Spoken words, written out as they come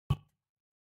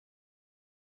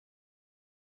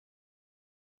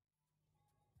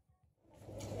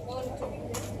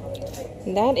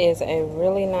That is a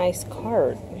really nice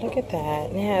cart. Look at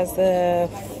that. It has the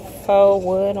faux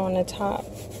wood on the top.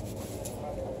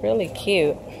 Really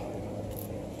cute.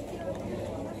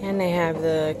 And they have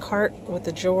the cart with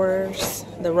the drawers,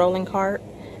 the rolling cart,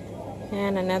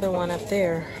 and another one up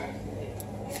there.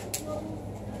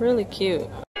 Really cute.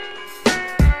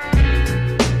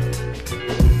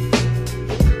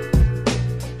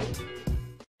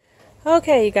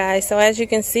 Okay, you guys, so as you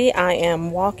can see, I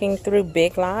am walking through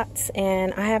Big Lots,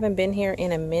 and I haven't been here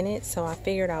in a minute, so I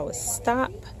figured I would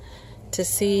stop to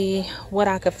see what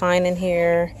I could find in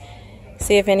here,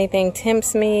 see if anything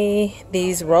tempts me.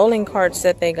 These rolling carts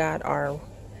that they got are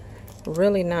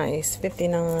really nice.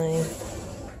 $59.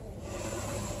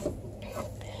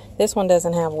 This one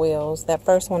doesn't have wheels. That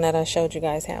first one that I showed you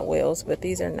guys had wheels, but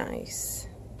these are nice.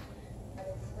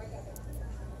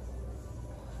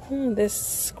 This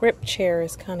script chair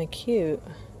is kind of cute.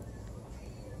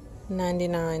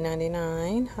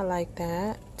 $99.99. I like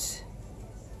that.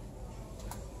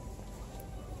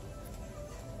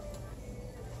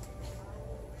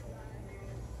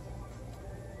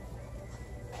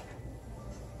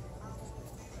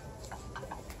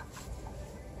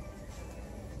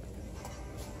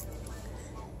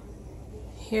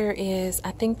 Here is,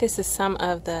 I think this is some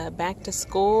of the back to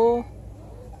school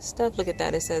stuff. Look at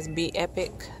that. It says Be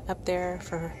Epic up there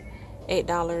for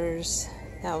 $8.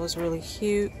 That was really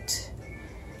cute.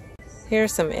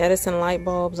 Here's some Edison light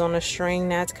bulbs on a string.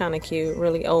 That's kind of cute.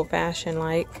 Really old-fashioned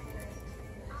like.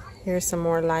 Here's some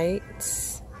more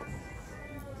lights.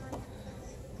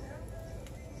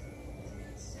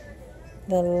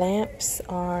 The lamps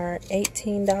are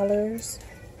 $18.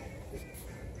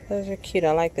 Those are cute.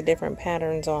 I like the different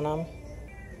patterns on them.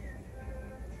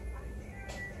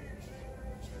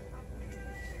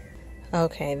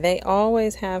 Okay, they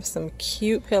always have some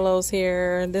cute pillows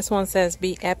here. This one says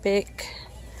Be Epic.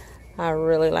 I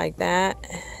really like that.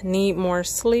 Need more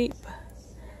sleep.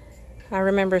 I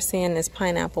remember seeing this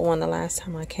pineapple one the last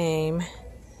time I came.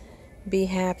 Be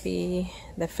happy,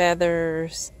 the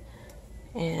feathers,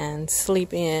 and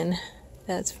sleep in.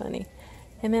 That's funny.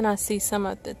 And then I see some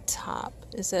at the top.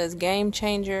 It says Game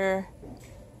Changer.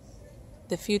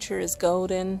 The future is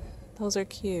golden. Those are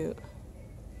cute.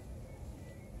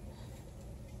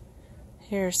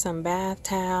 Here's some bath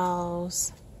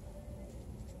towels.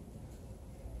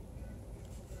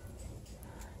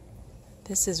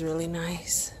 This is really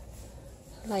nice.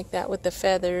 I like that with the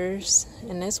feathers.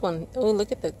 And this one, oh,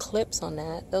 look at the clips on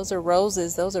that. Those are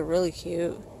roses. Those are really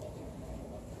cute.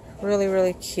 Really,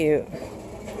 really cute.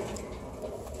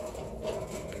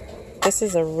 This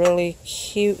is a really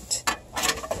cute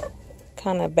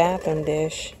kind of bathroom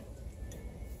dish.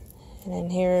 And then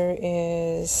here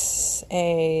is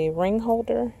a ring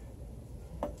holder.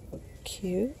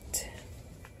 Cute.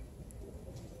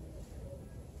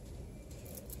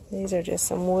 These are just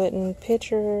some wooden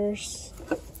pitchers.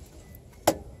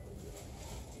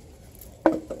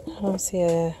 I don't see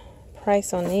a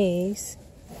price on these.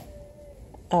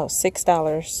 Oh,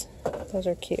 $6. Those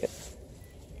are cute.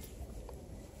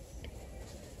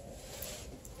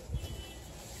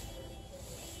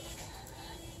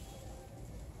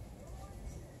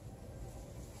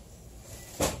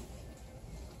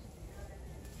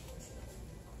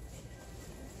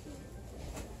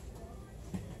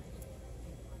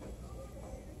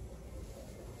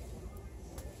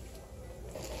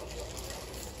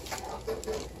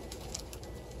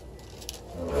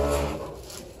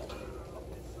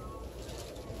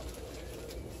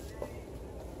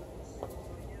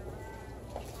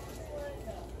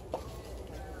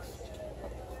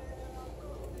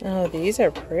 Oh, these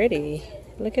are pretty.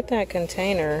 Look at that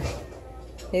container.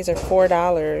 These are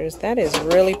 $4. That is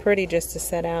really pretty just to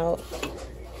set out.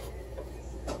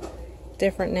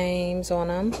 Different names on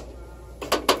them.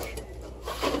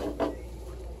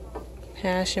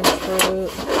 Passion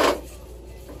fruit.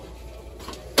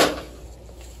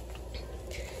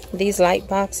 These light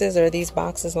boxes, or these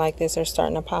boxes like this, are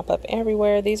starting to pop up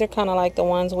everywhere. These are kind of like the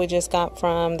ones we just got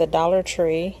from the Dollar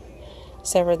Tree.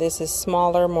 Except for this is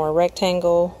smaller, more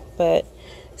rectangle, but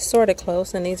sort of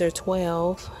close, and these are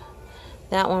 $12.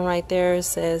 That one right there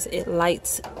says it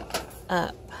lights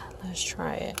up. Let's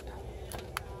try it.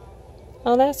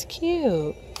 Oh, that's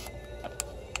cute.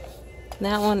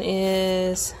 That one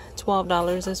is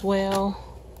 $12 as well.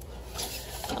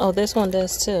 Oh, this one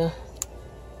does too.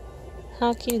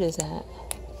 How cute is that?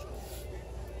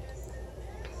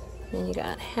 Then you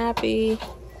got Happy.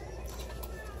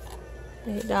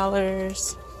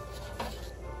 $8.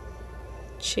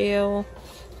 Chill.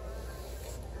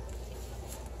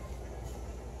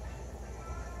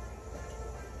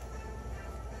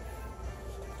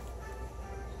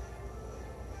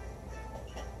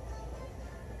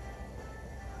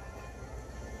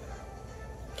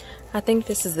 I think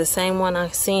this is the same one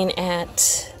I've seen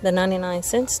at the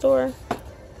 99-cent store.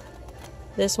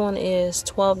 This one is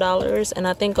 $12, and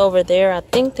I think over there, I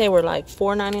think they were like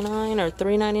 $4.99 or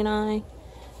 $3.99.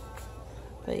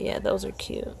 But yeah, those are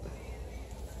cute.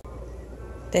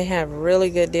 They have really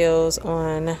good deals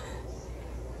on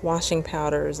washing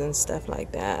powders and stuff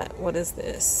like that. What is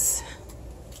this?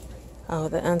 Oh,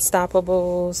 the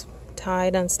Unstoppables,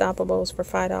 Tide Unstoppables for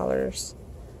 $5.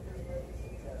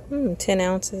 10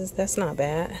 ounces, that's not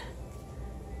bad.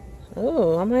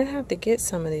 Oh, I might have to get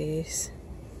some of these.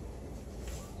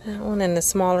 That one and the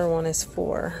smaller one is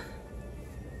 $4.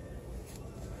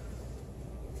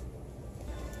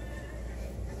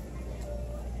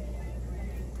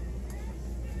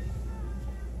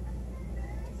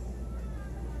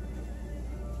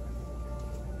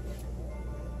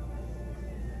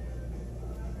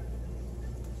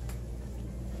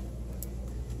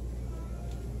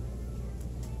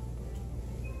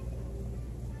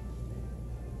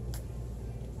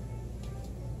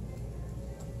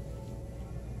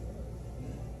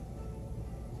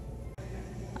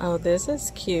 Oh, this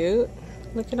is cute.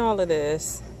 Look at all of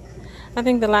this. I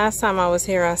think the last time I was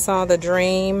here, I saw the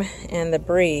Dream and the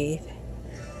Breathe.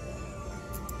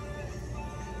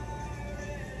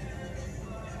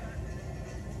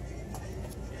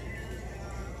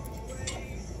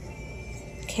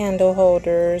 Candle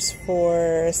holders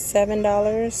for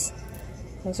 $7.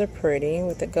 Those are pretty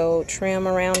with the gold trim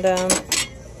around them.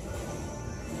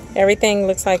 Everything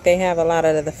looks like they have a lot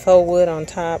of the faux wood on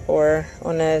top or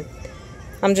on the...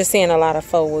 I'm just seeing a lot of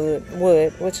faux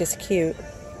wood, which is cute.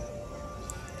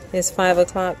 It's 5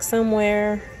 o'clock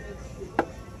somewhere.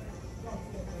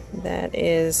 That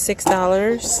is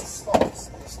 $6.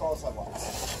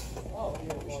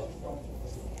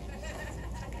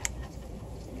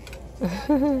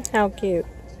 How cute.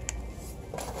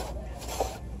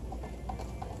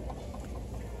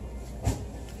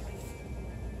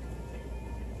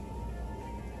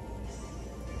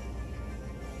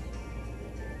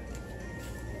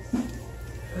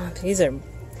 These are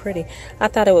pretty. I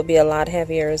thought it would be a lot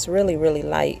heavier. It's really, really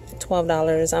light.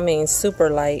 $12. I mean,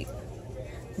 super light,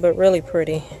 but really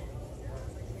pretty.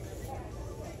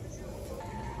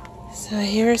 So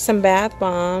here are some bath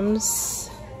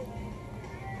bombs.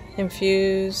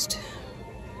 Infused.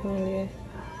 21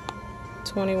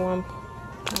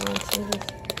 ounces.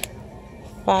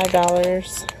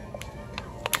 $5.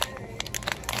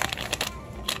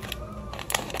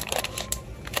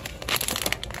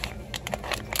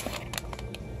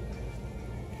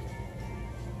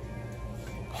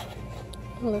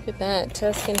 Look at that,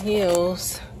 Tuscan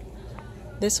Heels.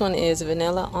 This one is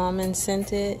vanilla almond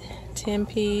scented,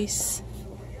 10-piece.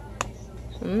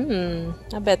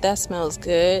 I bet that smells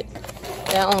good.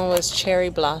 That one was cherry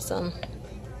blossom.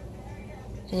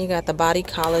 And you got the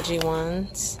Bodycology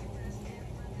ones.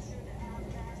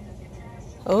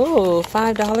 Oh,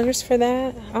 $5 for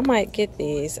that? I might get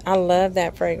these. I love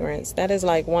that fragrance. That is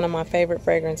like one of my favorite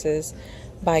fragrances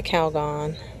by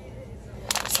CAJON.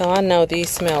 So I know these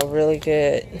smell really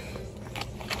good.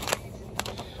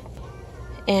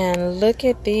 And look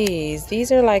at these.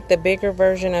 These are like the bigger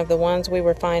version of the ones we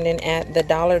were finding at the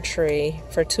Dollar Tree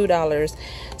for $2.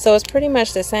 So it's pretty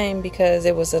much the same because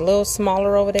it was a little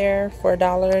smaller over there for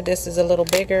 $1. This is a little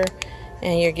bigger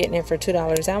and you're getting it for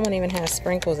 $2. That one even has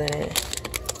sprinkles in it.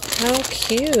 How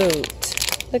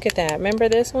cute. Look at that. Remember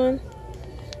this one?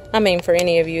 I mean, for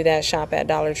any of you that shop at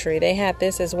Dollar Tree, they had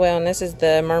this as well, and this is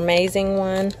the Mermazing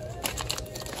one.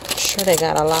 I'm sure they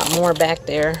got a lot more back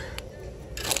there,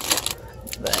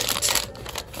 but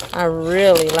I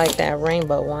really like that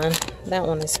rainbow one. That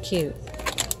one is cute.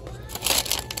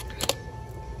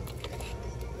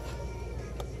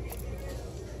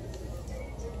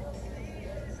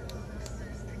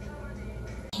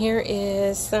 Here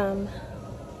is some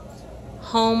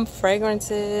home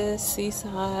fragrances,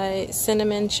 Seaside,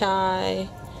 Cinnamon Chai.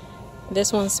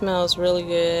 This one smells really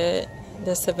good.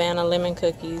 The Savannah Lemon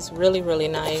Cookies, really, really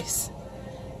nice.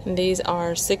 And these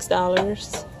are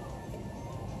 $6.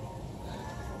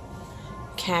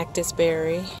 Cactus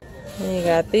Berry. And you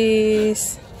got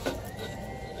these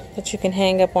that you can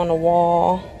hang up on the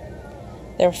wall.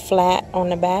 They're flat on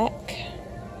the back.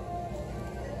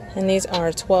 And these are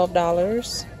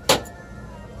 $12.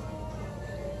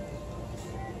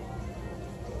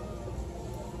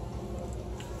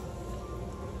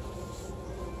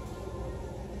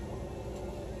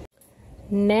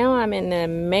 Now I'm in the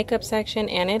makeup section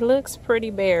and it looks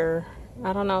pretty bare.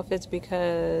 I don't know if it's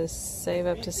because save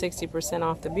up to 60%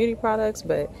 off the beauty products,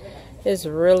 but it's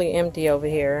really empty over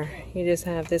here. You just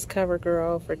have this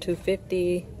CoverGirl for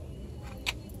 $2.50.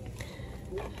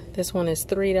 This one is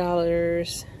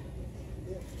 $3.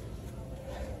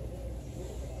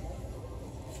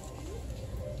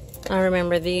 I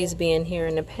remember these being here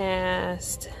in the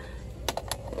past.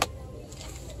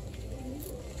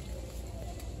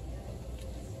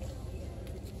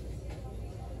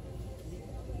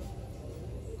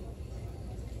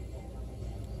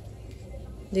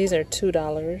 These are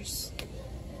 $2.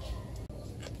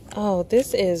 Oh,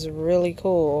 this is really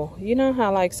cool. You know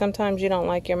how like sometimes you don't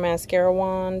like your mascara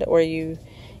wand, or you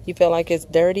feel like it's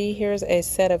dirty? Here's a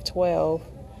set of 12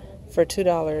 for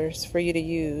 $2 for you to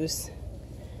use.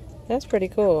 That's pretty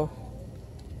cool.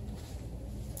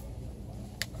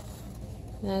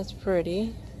 That's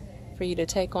pretty for you to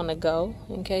take on the go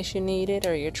in case you need it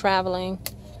or you're traveling.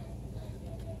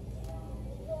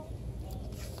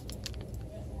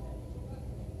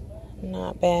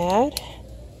 Not bad.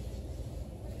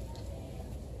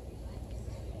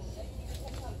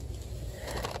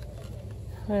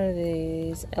 What are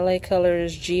these? LA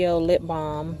Colors Geo Lip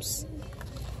Balms.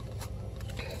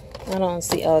 I don't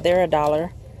see. Oh, they're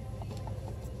 $1.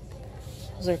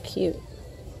 Those are cute.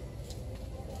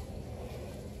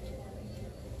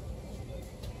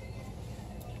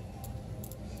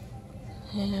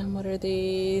 And what are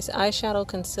these? Eyeshadow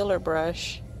concealer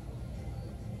brush.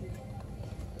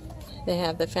 They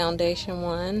have the foundation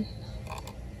one.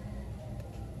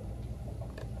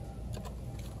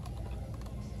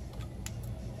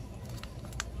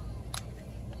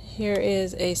 Here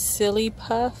is a Silly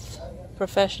Puff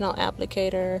professional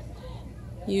applicator.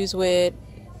 Use with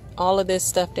all of this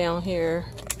stuff down here.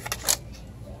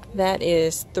 That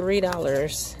is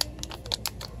 $3.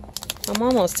 I'm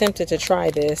almost tempted to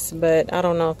try this, but I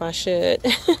don't know if I should.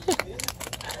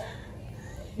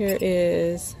 Here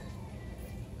is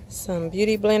some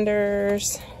beauty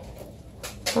blenders.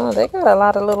 Oh, they got a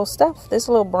lot of little stuff. This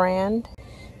little brand.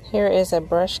 Here is a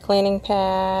brush cleaning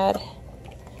pad.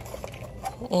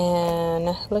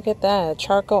 And look at that,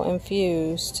 charcoal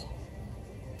infused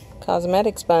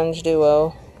cosmetic sponge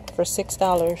duo for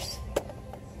 $6.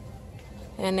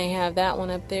 And they have that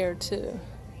one up there too.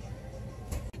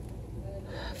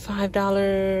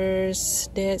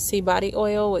 $5 Dead Sea body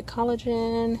oil with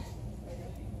collagen.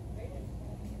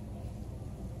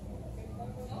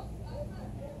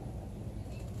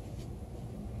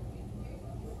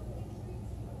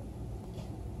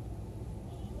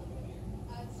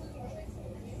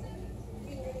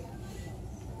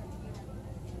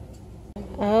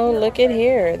 Oh, look at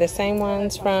here. The same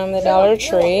ones from the Dollar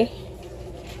Tree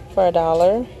for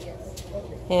 $1.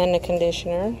 And the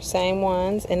conditioner, same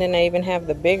ones. And then they even have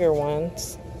the bigger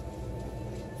ones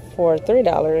for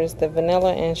 $3. The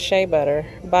vanilla and shea butter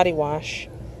body wash.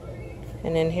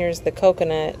 And then here's the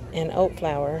coconut and oat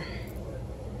flour.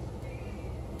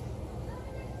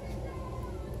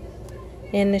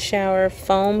 In the shower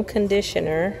foam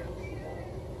conditioner.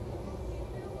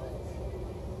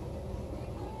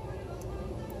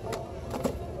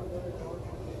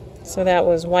 So that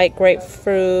was white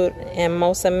grapefruit and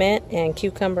mocha mint and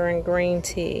cucumber and green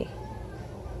tea.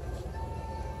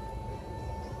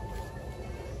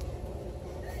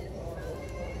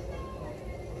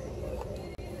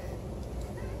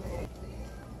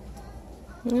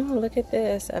 Oh, look at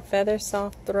this. A feather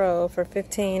soft throw for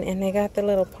 $15, and they got the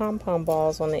little pom-pom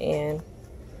balls on the end.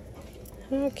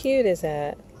 How cute is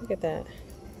that? Look at that.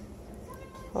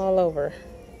 All over.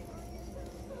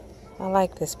 I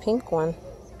like this pink one.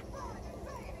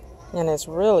 And it's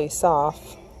really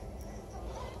soft.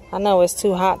 I know it's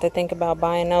too hot to think about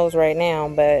buying those right now,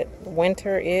 but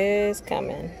winter is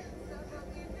coming.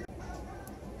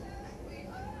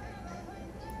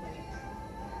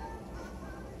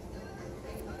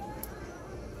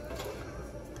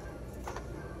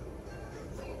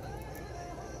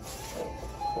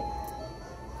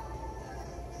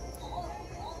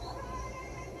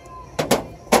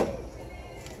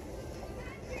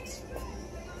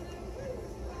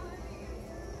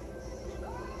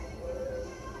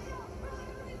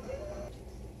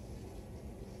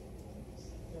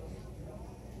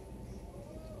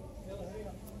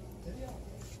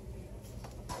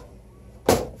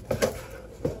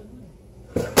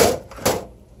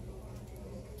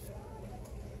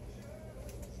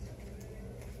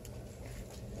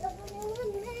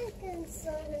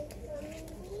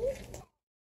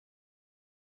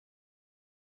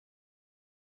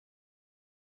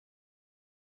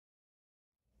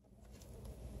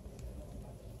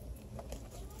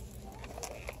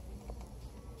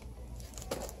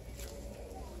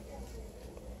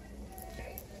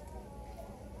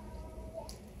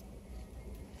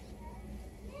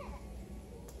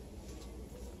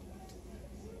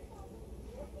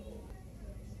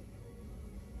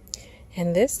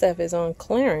 And this stuff is on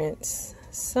clearance,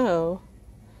 so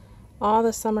All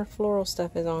the summer floral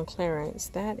stuff is on clearance.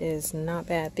 That is not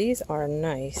bad. These are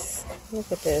nice.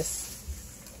 Look at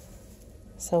this.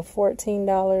 So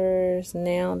 $14.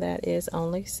 Now that is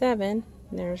only $7.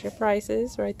 There's your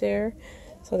prices right there.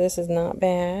 So this is not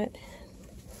bad.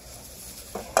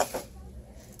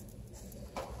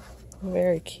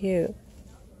 Very cute.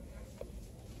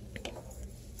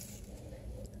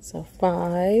 So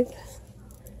 5.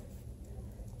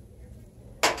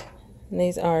 And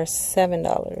these are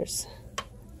 $7.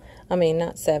 I mean,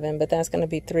 not 7, but that's going to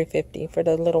be $3.50 for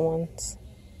the little ones.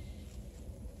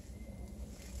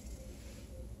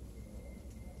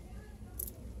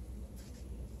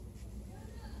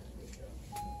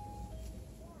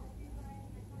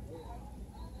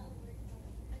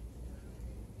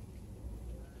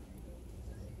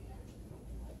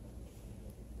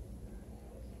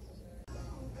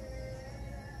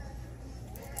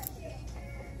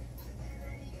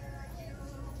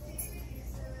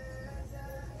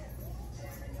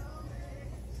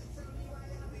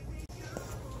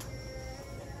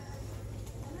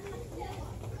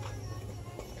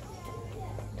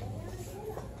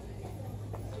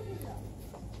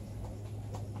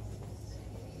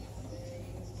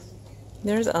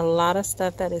 There's a lot of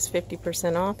stuff that is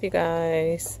 50% off, you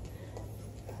guys.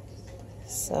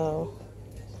 So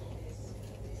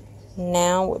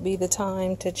now would be the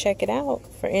time to check it out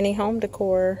for any home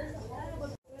decor.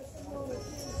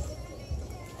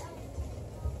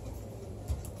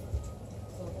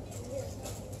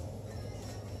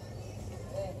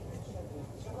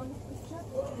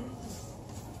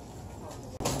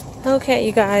 Okay,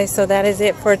 you guys, so that is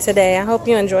it for today. I hope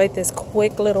you enjoyed this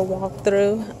quick little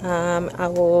walkthrough. I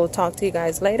will talk to you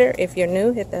guys later. If you're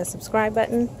new, hit that subscribe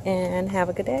button and have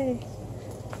a good day.